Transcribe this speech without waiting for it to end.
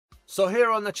So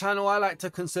here on the channel, I like to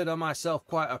consider myself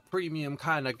quite a premium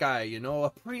kind of guy, you know, a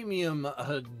premium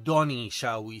Donny,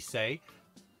 shall we say.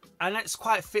 And it's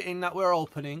quite fitting that we're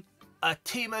opening a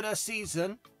Team of the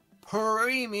Season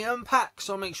premium pack.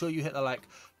 So make sure you hit the like,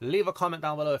 leave a comment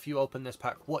down below if you open this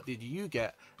pack, what did you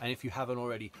get? And if you haven't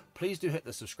already, please do hit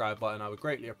the subscribe button. I would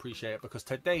greatly appreciate it, because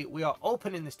today we are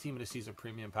opening this Team of the Season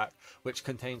premium pack, which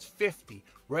contains 50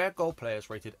 rare gold players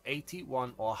rated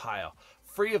 81 or higher.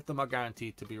 3 of them are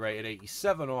guaranteed to be rated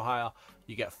 87 or higher.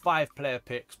 You get 5 player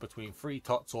picks between 3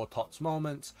 TOTS or TOTS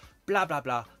moments, blah blah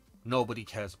blah. Nobody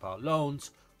cares about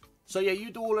loans. So yeah,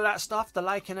 you do all of that stuff, the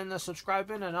liking and the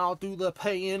subscribing, and I'll do the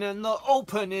paying and the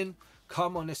opening.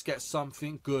 Come on, let's get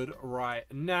something good right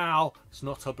now. It's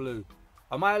not a blue.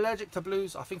 Am I allergic to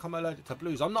blues? I think I'm allergic to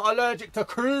blues. I'm not allergic to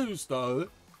crews though.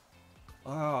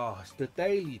 Oh, it's the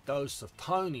daily dose of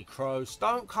Tony Kroos.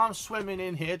 Don't come swimming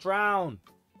in here, drown.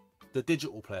 The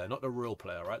digital player, not the real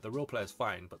player, right? The real player is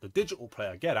fine, but the digital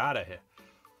player, get out of here.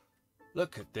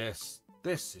 Look at this.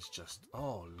 This is just,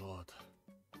 oh Lord.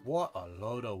 What a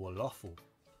load of waffle.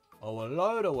 Oh, a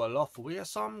load of waffle. We have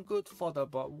some good fodder,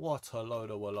 but what a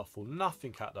load of waffle.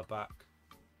 Nothing at the back.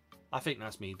 I think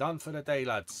that's me done for the day,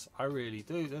 lads. I really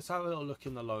do. Let's have a little look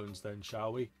in the loans then,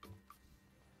 shall we?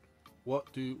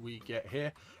 What do we get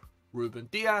here? Ruben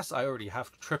Diaz. I already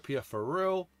have Trippier for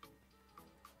real,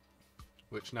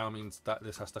 which now means that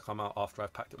this has to come out after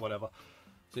I've packed it, whatever.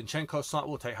 Zinchenko, Smart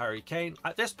will take Harry Kane.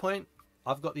 At this point,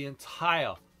 I've got the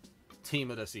entire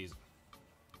Team of the Season.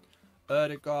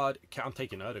 Erdegaard, I'm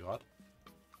taking Erdegaard.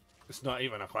 It's not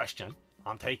even a question.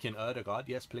 I'm taking Erdegaard,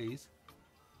 yes please.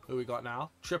 Who we got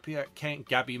now? Trippier, Kane,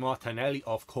 Gabby Martinelli,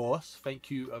 of course. Thank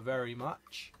you very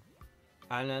much.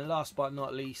 And then last but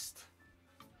not least,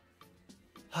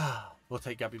 we'll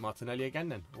take Gabby Martinelli again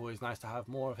then. Always nice to have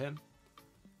more of him.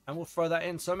 And we'll throw that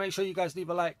in. So make sure you guys leave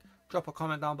a like, drop a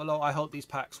comment down below. I hope these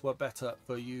packs were better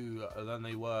for you than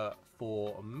they were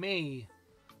for me.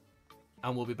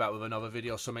 And we'll be back with another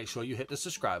video, so make sure you hit the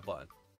subscribe button.